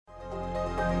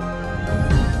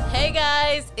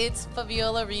guys, it's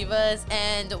Faviola Rivas,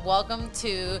 and welcome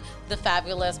to the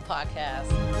Fabulous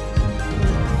podcast.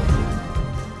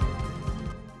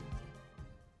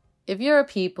 If you're a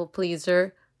people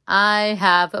pleaser, I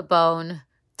have a bone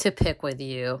to pick with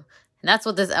you, and that's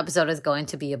what this episode is going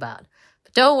to be about.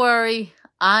 But don't worry,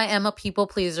 I am a people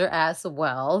pleaser as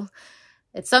well.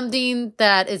 It's something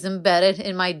that is embedded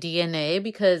in my DNA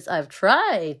because I've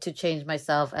tried to change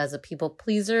myself as a people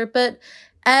pleaser, but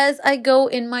as I go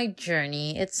in my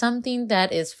journey, it's something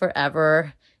that is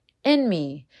forever in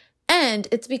me. And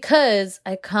it's because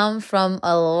I come from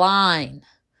a line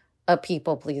of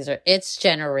people pleaser. It's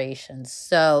generations.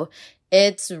 So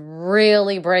it's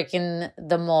really breaking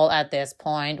the mold at this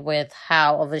point with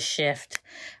how of a shift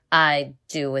I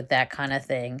do with that kind of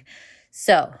thing.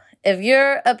 So if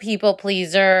you're a people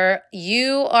pleaser,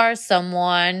 you are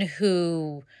someone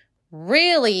who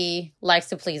really likes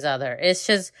to please others. It's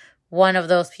just one of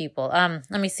those people.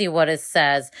 Let me see what it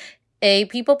says. A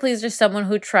people pleaser is someone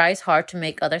who tries hard to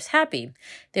make others happy.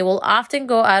 They will often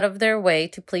go out of their way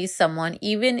to please someone,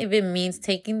 even if it means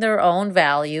taking their own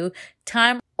value,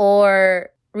 time,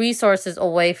 or resources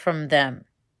away from them.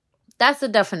 That's the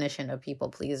definition of people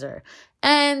pleaser.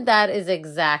 And that is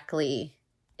exactly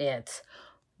it.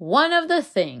 One of the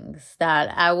things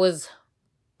that I was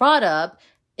brought up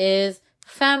is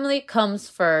family comes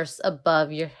first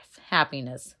above your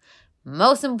happiness.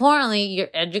 Most importantly, your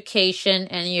education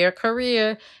and your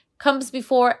career comes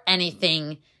before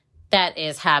anything that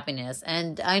is happiness.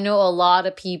 And I know a lot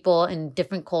of people in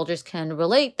different cultures can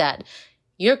relate that.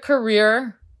 Your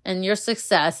career and your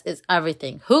success is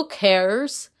everything. Who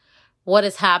cares what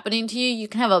is happening to you? You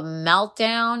can have a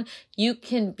meltdown. You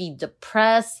can be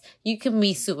depressed. You can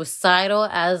be suicidal.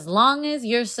 As long as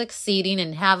you're succeeding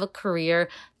and have a career,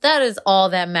 that is all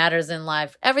that matters in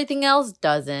life. Everything else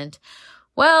doesn't.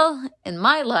 Well, in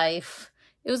my life,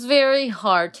 it was very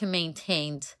hard to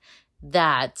maintain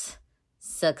that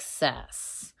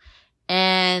success.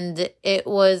 And it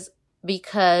was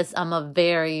because I'm a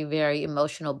very, very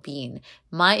emotional being.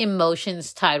 My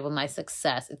emotions tied with my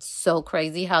success. It's so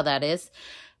crazy how that is.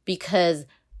 Because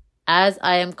as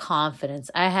that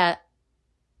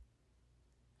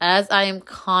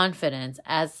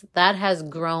has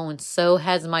grown, so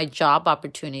has my job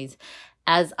opportunities.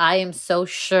 As I am so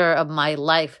sure of my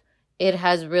life, it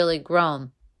has really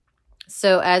grown.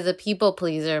 So as a people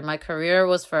pleaser, my career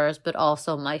was first, but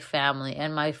also my family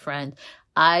and my friends.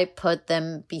 I put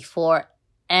them before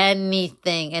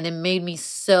anything, and it made me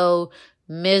so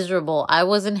miserable. I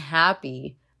wasn't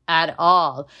happy at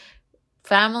all.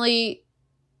 Family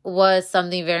was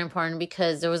something very important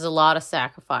because there was a lot of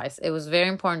sacrifice. It was very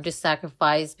important to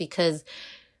sacrifice because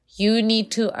you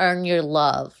need to earn your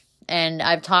love. And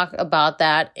I've talked about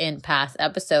that in past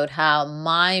episode, how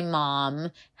my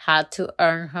mom had to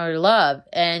earn her love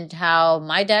and how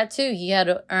my dad too, he had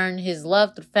to earn his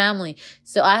love through family.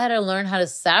 So I had to learn how to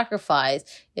sacrifice.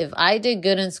 If I did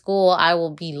good in school, I will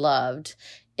be loved.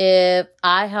 If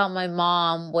I help my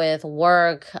mom with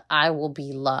work, I will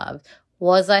be loved.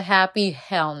 Was I happy?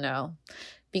 Hell no.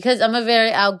 Because I'm a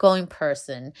very outgoing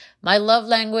person. My love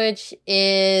language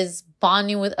is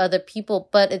bonding with other people,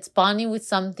 but it's bonding with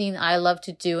something I love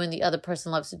to do and the other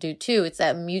person loves to do too. It's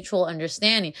that mutual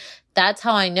understanding. That's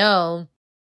how I know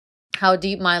how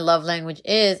deep my love language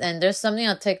is. And there's something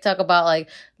on TikTok about like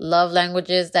love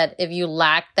languages that if you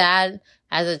lack that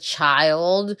as a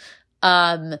child,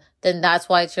 then that's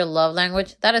why it's your love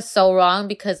language. That is so wrong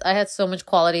because I had so much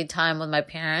quality time with my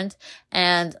parents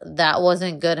and that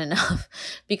wasn't good enough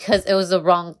because it was the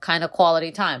wrong kind of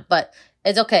quality time. But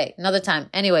it's okay. Another time.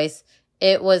 Anyways,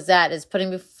 it's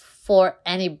putting before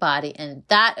anybody, and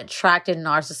that attracted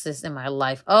narcissists in my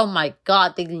life. Oh my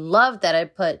God. They love that I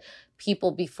put people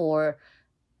before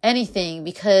anything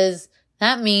because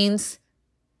that means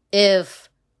if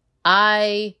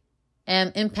I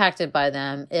am impacted by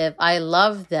them, if I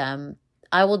love them,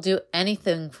 I will do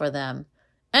anything for them.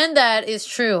 And that is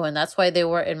true. And that's why they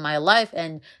were in my life.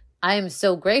 And I am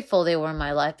so grateful they were in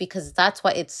my life because that's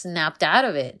why it snapped out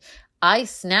of it. I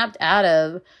snapped out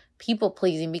of people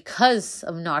pleasing because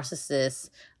of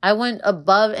narcissists. I went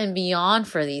above and beyond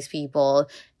for these people.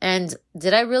 And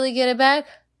did I really get it back?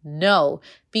 No,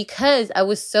 because I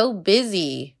was so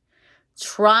busy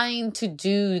trying to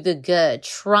do the good,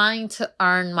 trying to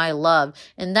earn my love.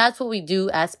 And that's what we do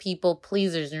as people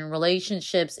pleasers in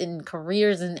relationships, in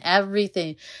careers, and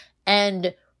everything.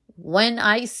 And when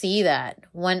I see that,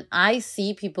 when I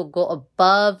see people go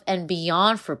above and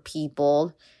beyond for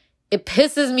people, it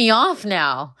pisses me off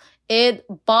now. It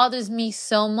bothers me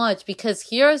so much because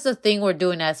here's the thing we're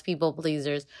doing as people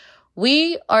pleasers.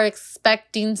 We are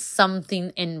expecting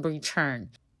something in return.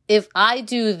 if I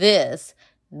do this,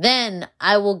 then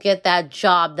I will get that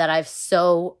job that I've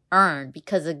so earned.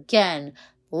 Because again,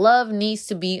 love needs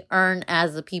to be earned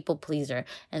as a people pleaser.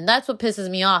 And that's what pisses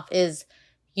me off, is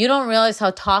you don't realize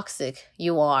how toxic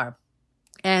you are.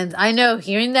 And I know,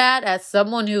 hearing that as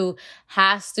someone who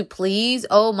has to please,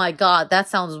 oh my God, that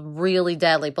sounds really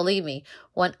deadly. Believe me,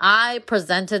 when I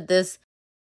presented this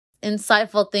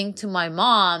insightful thing to my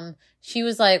mom, she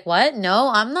was like, what? No,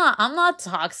 I'm not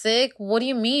toxic. What do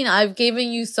you mean? I've given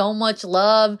you so much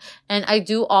love and I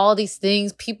do all these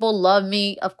things. People love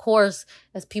me. Of course,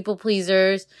 as people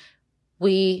pleasers,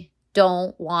 we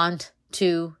don't want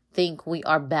to think we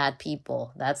are bad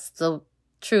people. That's the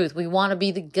truth. We want to be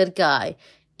the good guy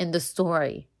in the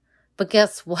story. But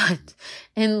guess what?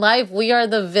 In life, we are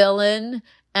the villain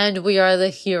and we are the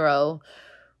hero.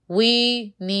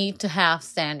 We need to have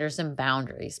standards and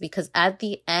boundaries, because at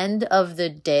the end of the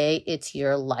day, it's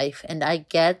your life. And I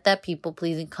get that people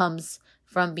pleasing comes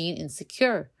from being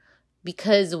insecure,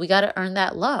 because we got to earn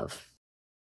that love.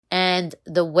 And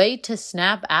the way to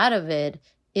snap out of it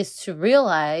is to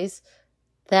realize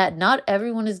that not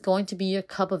everyone is going to be your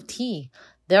cup of tea.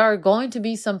 There are going to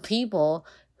be some people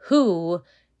who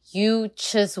you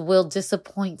just will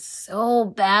disappoint so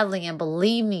badly. And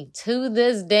believe me, to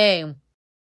this day,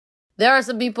 there are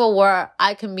some people where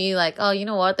I can be like, oh, you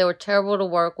know what? They were terrible to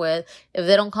work with. If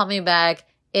they don't call me back,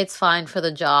 it's fine for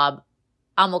the job.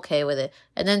 I'm okay with it.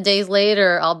 And then days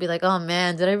later, I'll be like, oh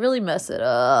man, did I really mess it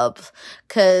up?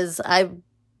 Because I'm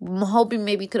hoping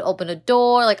maybe could open a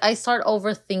door. Like, I start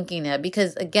overthinking it,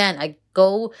 because again, I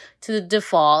go to the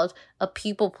default of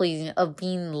people pleasing, of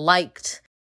being liked.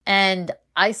 And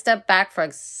I step back for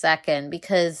a second,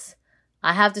 because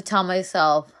I have to tell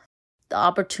myself the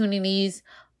opportunities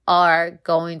are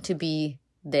going to be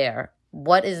there.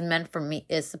 What is meant for me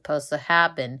is supposed to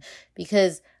happen,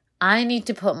 because I need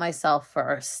to put myself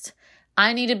first.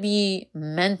 I need to be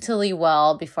mentally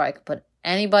well before I can put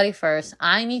anybody first.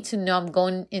 I need to know I'm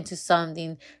going into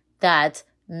something that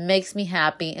makes me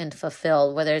happy and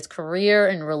fulfilled, whether it's career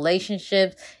and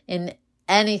relationships, in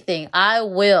anything. I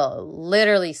will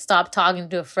literally stop talking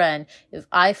to a friend if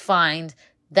I find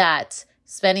that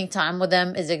spending time with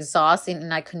them is exhausting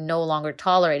and I can no longer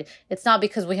tolerate it. It's not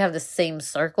because we have the same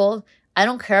circle. I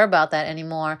don't care about that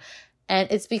anymore.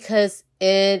 And it's because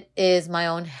it is my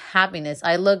own happiness.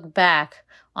 I look back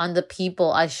on the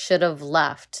people I should have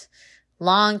left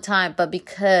long time, but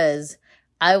because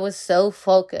I was so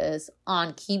focused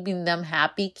on keeping them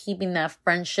happy, keeping that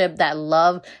friendship, that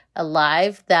love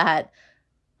alive, that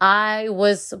I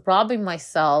was robbing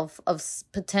myself of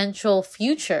potential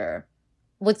future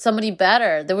with somebody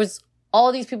better. There was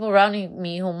all these people around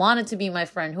me who wanted to be my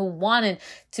friend, who wanted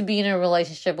to be in a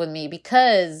relationship with me,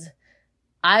 because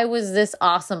I was this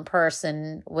awesome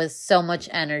person with so much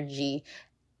energy.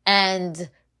 And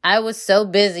I was so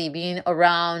busy being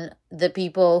around the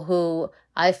people who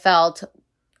I felt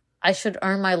I should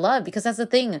earn my love. Because that's the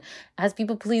thing. As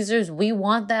people pleasers, we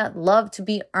want that love to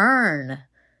be earned.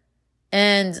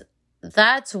 And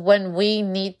that's when we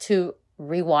need to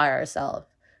rewire ourselves.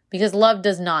 Because love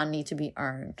does not need to be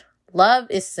earned. Love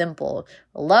is simple.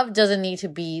 Love doesn't need to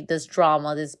be this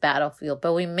drama, this battlefield,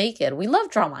 but we make it. We love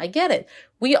drama. I get it.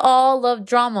 We all love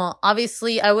drama.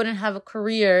 Obviously, I wouldn't have a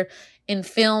career in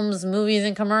films, movies,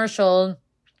 and commercials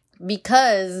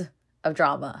because of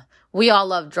drama. We all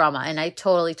love drama, and I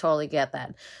totally get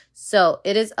that. So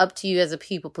it is up to you as a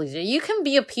people pleaser. You can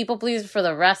be a people pleaser for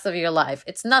the rest of your life.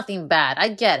 It's nothing bad. I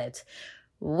get it.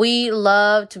 We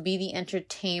love to be the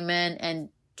entertainment and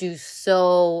do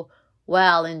so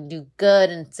well and do good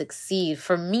and succeed.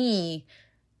 For me,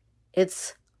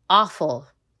 it's awful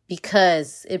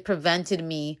because it prevented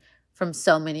me from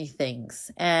so many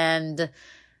things. And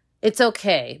it's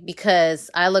okay, because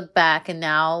I look back and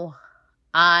now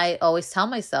I always tell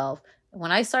myself,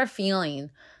 when I start feeling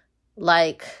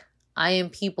like I am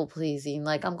people pleasing,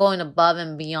 like I'm going above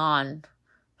and beyond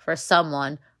for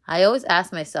someone, I always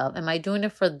ask myself, am I doing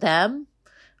it for them?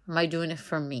 Am I doing it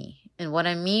for me? And what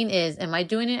I mean is, am I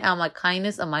doing it out of my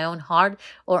kindness of my own heart,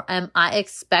 or am I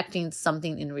expecting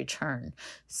something in return?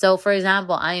 So, for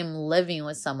example, I am living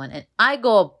with someone and I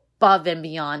go above and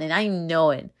beyond, and I know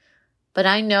it. But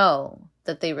I know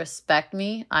that they respect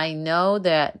me. I know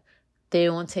that they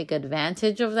won't take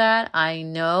advantage of that. I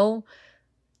know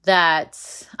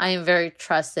that I am very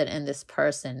trusted in this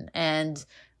person. And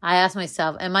I ask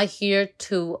myself, am I here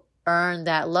to earn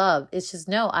that love? It's just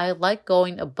no. I like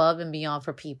going above and beyond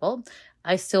for people.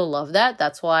 I still love that.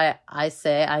 That's why I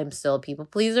say I'm still a people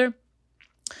pleaser.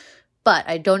 But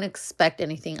I don't expect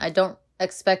anything. I don't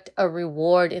expect a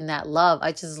reward in that love.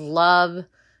 I just love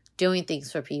doing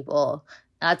things for people.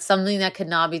 That's something that could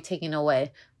not be taken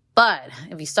away. But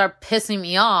if you start pissing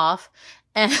me off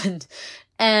and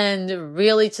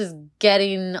really just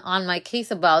getting on my case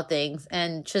about things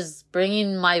and just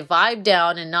bringing my vibe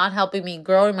down and not helping me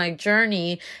grow in my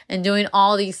journey and doing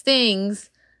all these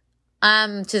things,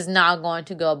 I'm just not going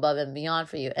to go above and beyond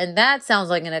for you. And that sounds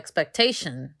like an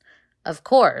expectation. Of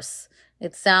course,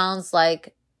 it sounds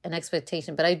like an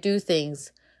expectation, but I do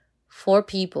things for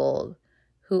people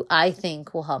who I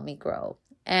think will help me grow.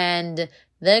 And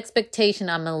the expectation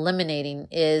I'm eliminating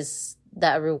is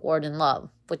that reward and love,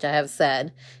 which I have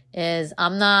said is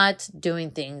I'm not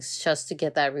doing things just to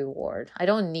get that reward. I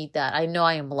don't need that. I know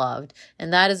I am loved.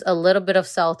 And that is a little bit of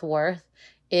self-worth,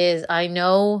 is I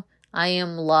know I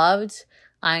am loved.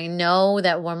 I know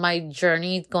that where my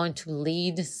journey is going to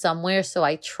lead somewhere, so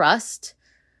I trust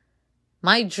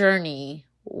my journey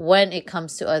when it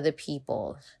comes to other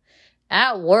people.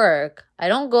 At work, I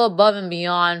don't go above and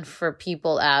beyond for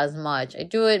people as much. I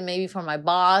do it maybe for my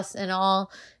boss and all.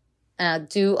 And I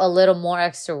do a little more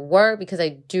extra work because I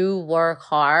do work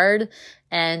hard.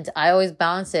 And I always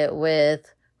balance it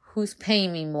with who's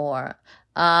paying me more.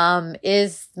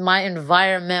 Is my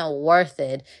environment worth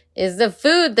it? Is the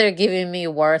food they're giving me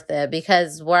worth it?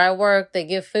 Because where I work, they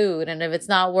give food. And if it's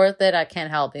not worth it, I can't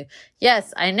help you.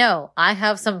 Yes, I know. I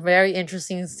have some very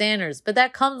interesting standards, but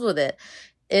that comes with it.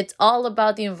 It's all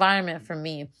about the environment for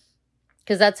me,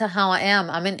 because that's how I am.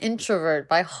 I'm an introvert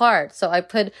by heart. So I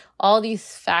put all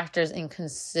these factors in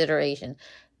consideration.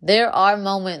 There are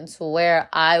moments where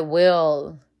I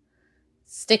will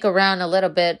stick around a little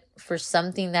bit for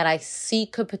something that I see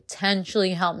could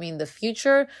potentially help me in the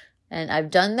future. And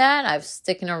I've done that. I've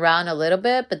sticking around a little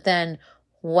bit. But then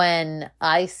when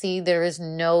I see there is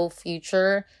no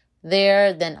future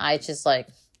there, then I just like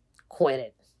quit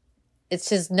it. It's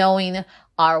just knowing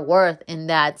our worth in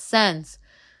that sense.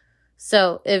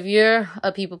 So if you're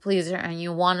a people pleaser and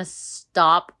you want to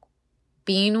stop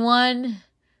being one,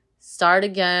 start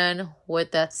again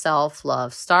with that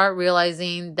self-love. Start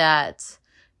realizing that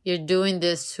you're doing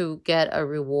this to get a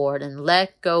reward and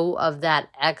let go of that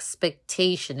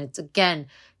expectation. It's again,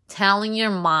 telling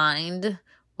your mind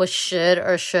what should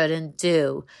or shouldn't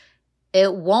do.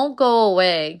 It won't go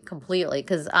away completely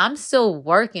because I'm still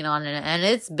working on it, and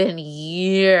it's been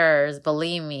years,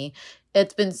 believe me.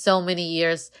 It's been so many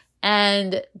years.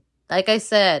 And like I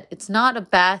said, it's not a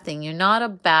bad thing. You're not a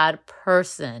bad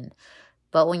person.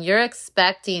 But when you're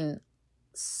expecting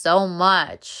so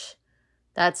much,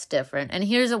 that's different. And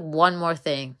here's one more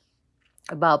thing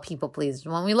about people pleasers.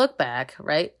 When we look back,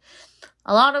 right?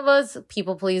 A lot of us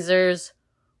people pleasers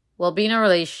will be in a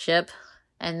relationship,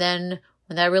 and then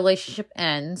when that relationship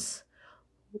ends,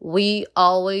 we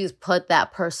always put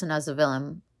that person as a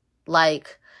villain.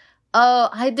 Like, oh,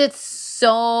 I did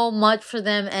so much for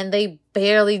them and they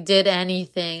barely did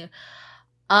anything.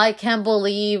 I can't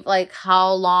believe like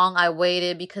how long I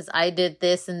waited because I did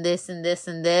this and this and this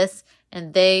and this,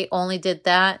 and they only did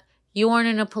that. You weren't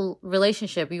in a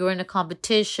relationship. You were in a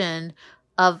competition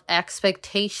of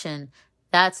expectation.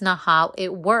 That's not how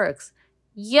it works.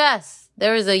 Yes,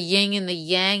 there is a yin and the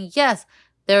yang. Yes,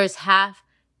 there is half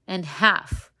and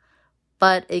half.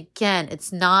 But again,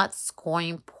 it's not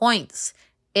scoring points.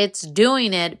 It's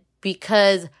doing it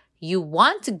because you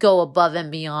want to go above and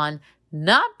beyond,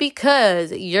 not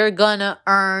because you're gonna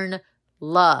earn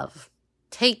love.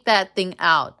 Take that thing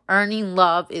out. Earning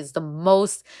love is the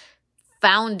most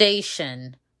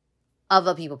foundation of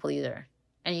a people pleaser.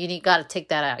 And you got to take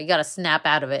that out. You got to snap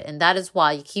out of it. And that is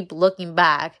why you keep looking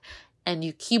back and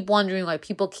you keep wondering why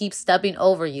people keep stepping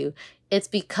over you. It's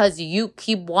because you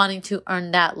keep wanting to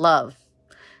earn that love.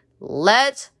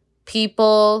 Let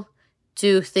people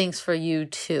do things for you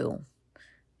too.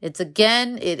 It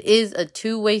is a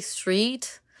two-way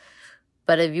street.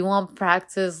 But if you want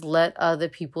practice, let other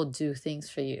people do things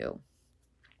for you.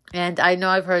 And I know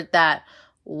I've heard that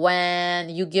when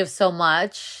you give so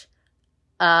much,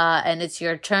 and it's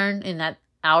your turn in that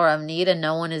hour of need and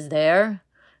no one is there,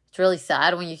 it's really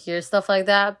sad when you hear stuff like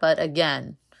that. But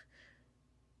again,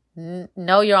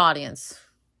 know your audience.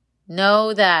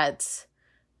 Know that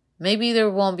maybe there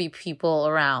won't be people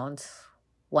around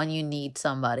when you need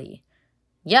somebody.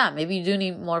 Yeah, maybe you do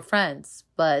need more friends,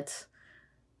 but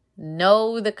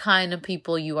know the kind of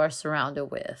people you are surrounded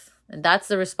with. And that's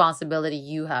the responsibility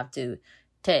you have to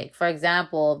take. For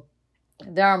example,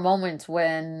 there are moments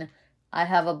when I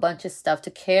have a bunch of stuff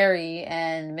to carry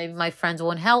and maybe my friends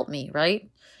won't help me, right?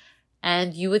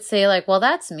 And you would say like, well,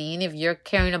 that's mean if you're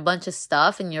carrying a bunch of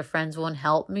stuff and your friends won't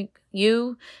help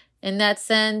you in that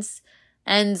sense.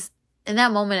 And in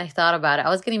that moment, I thought about it. I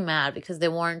was getting mad because they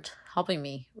weren't helping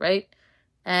me, right?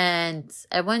 And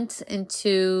I went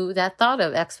into that thought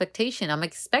of expectation. I'm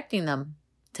expecting them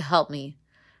to help me,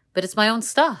 but it's my own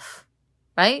stuff,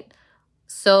 right?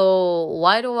 So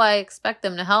why do I expect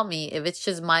them to help me if it's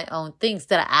just my own things?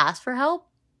 Did I ask for help?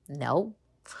 No.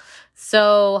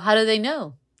 So how do they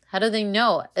know? How do they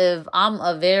know if I'm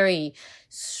a very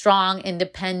strong,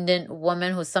 independent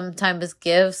woman who sometimes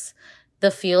gives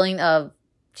the feeling of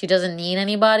she doesn't need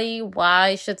anybody?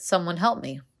 Why should someone help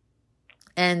me?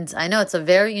 And I know it's a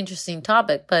very interesting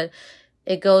topic, but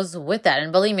it goes with that.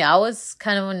 And believe me, I was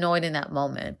kind of annoyed in that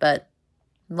moment. But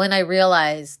when I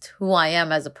realized who I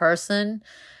am as a person,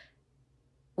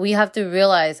 we have to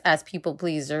realize as people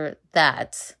pleaser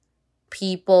that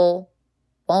people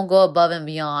won't go above and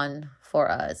beyond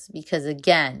for us. Because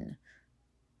again,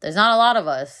 there's not a lot of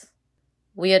us.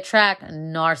 We attract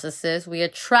narcissists. We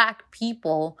attract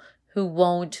people who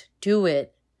won't do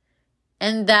it.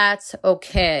 And that's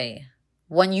okay.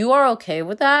 When you are okay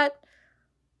with that,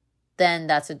 then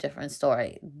that's a different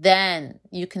story. Then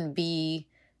you can be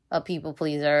a people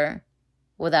pleaser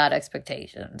without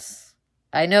expectations.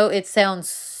 I know it sounds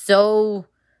so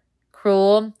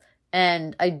cruel,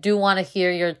 and I do want to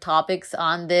hear your topics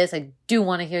on this. I do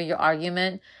want to hear your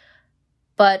argument.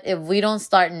 But if we don't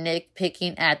start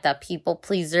nitpicking at that people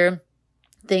pleaser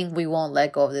thing, we won't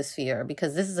let go of this fear,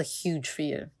 because this is a huge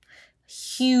fear.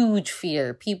 Huge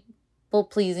fear. People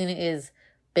pleasing is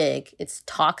big. It's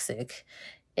toxic.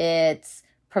 It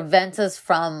prevents us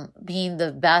from being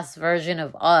the best version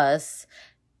of us.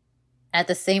 At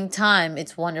the same time,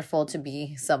 it's wonderful to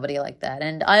be somebody like that.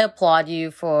 And I applaud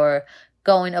you for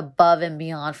going above and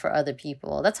beyond for other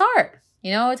people. That's hard.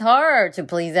 You know, it's hard to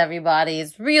please everybody.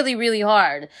 It's really, really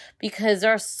hard because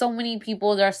there are so many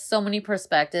people, there are so many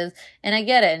perspectives, and I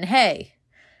get it. And hey,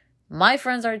 my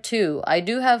friends are too. I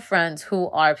do have friends who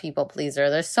are people pleaser.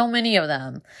 There's so many of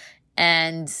them.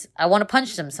 And I want to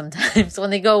punch them sometimes when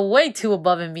they go way too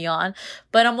above and beyond.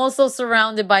 But I'm also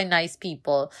surrounded by nice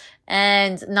people.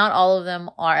 And not all of them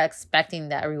are expecting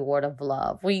that reward of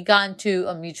love. We got into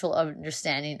a mutual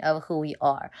understanding of who we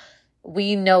are.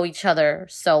 We know each other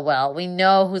so well. We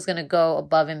know who's going to go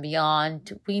above and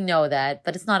beyond. We know that.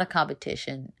 But it's not a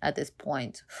competition at this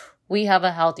point. We have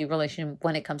a healthy relationship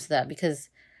when it comes to that, because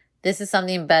this is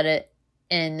something embedded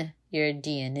in your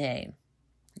DNA.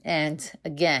 And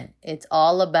again, it's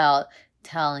all about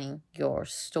telling your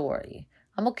story.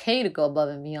 I'm okay to go above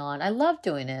and beyond. I love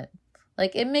doing it.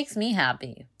 Like, it makes me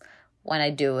happy when I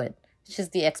do it. It's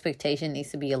just the expectation needs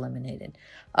to be eliminated.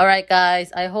 All right,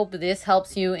 guys. I hope this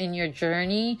helps you in your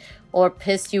journey or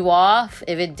pissed you off.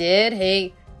 If it did,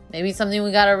 hey, maybe something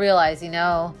we got to realize,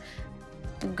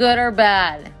 good or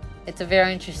bad. It's a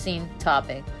very interesting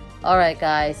topic. All right,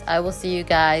 guys. I will see you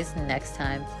guys next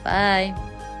time. Bye.